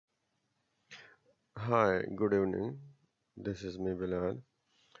Hi, good evening. This is me Bilal.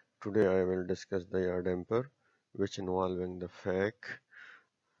 Today I will discuss the Yaw Damper, which involving the FAC,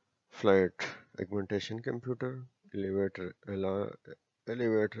 flight augmentation computer, elevator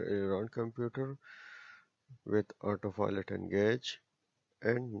aileron computer with autopilot engage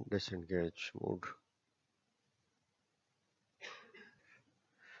and disengage mode.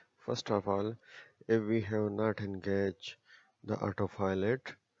 First of all, if we have not engaged the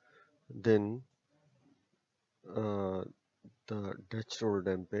autopilot, then uh, the Dutch roll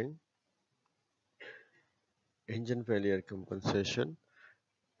damping, engine failure compensation,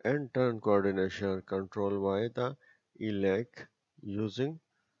 and turn coordination are controlled by the ELAC using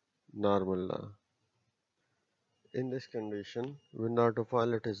normal law. In this condition, when the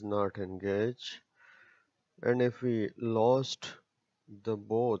autopilot is not engaged, and if we lost the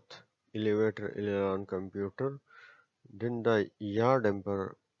both elevator aileron computer, then the yaw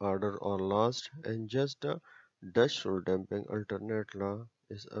damper order are lost and just the Dutch roll damping alternate law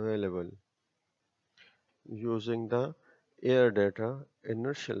is available using the air data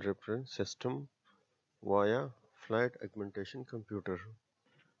inertial reference system via flight augmentation computer.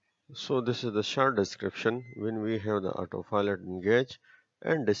 So this is the short description when we have the autopilot engage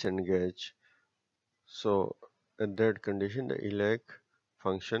and disengage. So at that condition the ELAC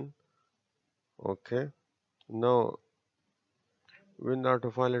function. Okay. Now when the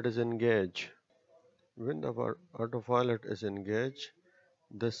autopilot is engaged, the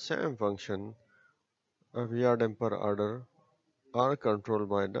same function of yaw damper order are controlled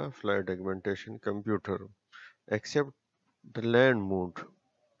by the flight augmentation computer except the land mode.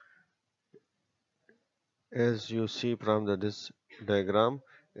 As you see from this diagram,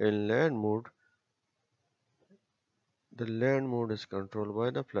 in land mode, the land mode is controlled by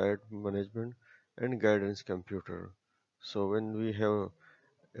the flight management and guidance computer. So when we have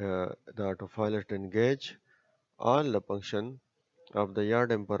the autopilot engage, all the function of the yaw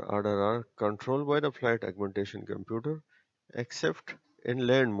damper order are controlled by the flight augmentation computer except in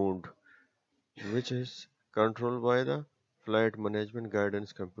land mode, which is controlled by the flight management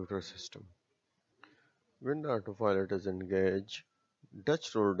guidance computer system. When the autopilot is engaged,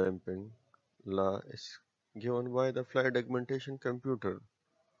 Dutch roll damping law is given by the flight augmentation computer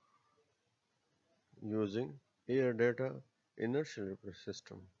using air data inertial reference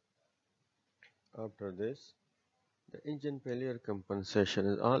system. After this, the engine failure compensation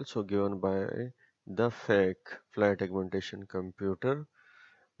is also given by the fake flight augmentation computer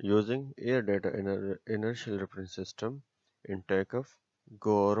using air data inertial reference system in takeoff,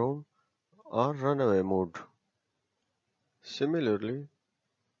 go around or runaway mode. Similarly,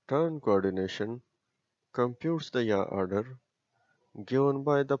 turn coordination computes the yaw order given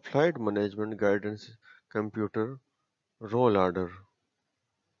by the flight management guidance computer roll order.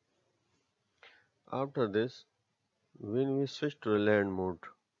 After this, when we switch to land mode,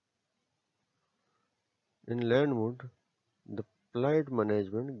 in land mode, the flight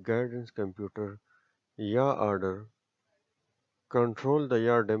management guidance computer yaw order control the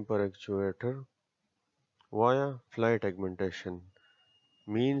yaw damper actuator via flight augmentation.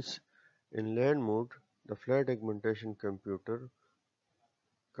 Means in land mode, the flight augmentation computer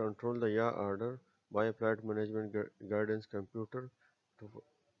control the yaw order by flight management guidance computer to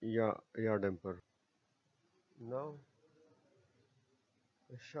yaw damper. Now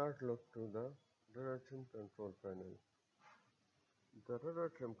a short look to the rudder trim control panel. The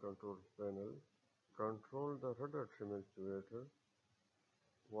rudder trim control panel controls the rudder trim actuator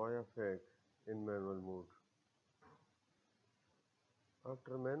via FAC in manual mode.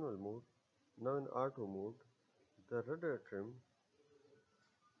 After manual mode, now in auto mode, the rudder trim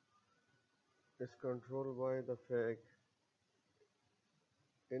is controlled by the FAC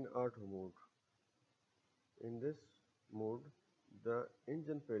in auto mode. In this mode, the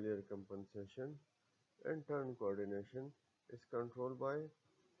engine failure compensation and turn coordination is controlled by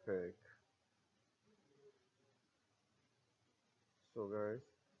FAC. So guys,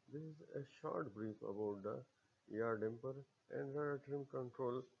 this is a short brief about the yaw damper and rudder trim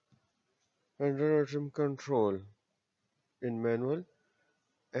control in manual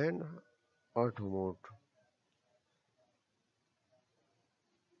and auto mode.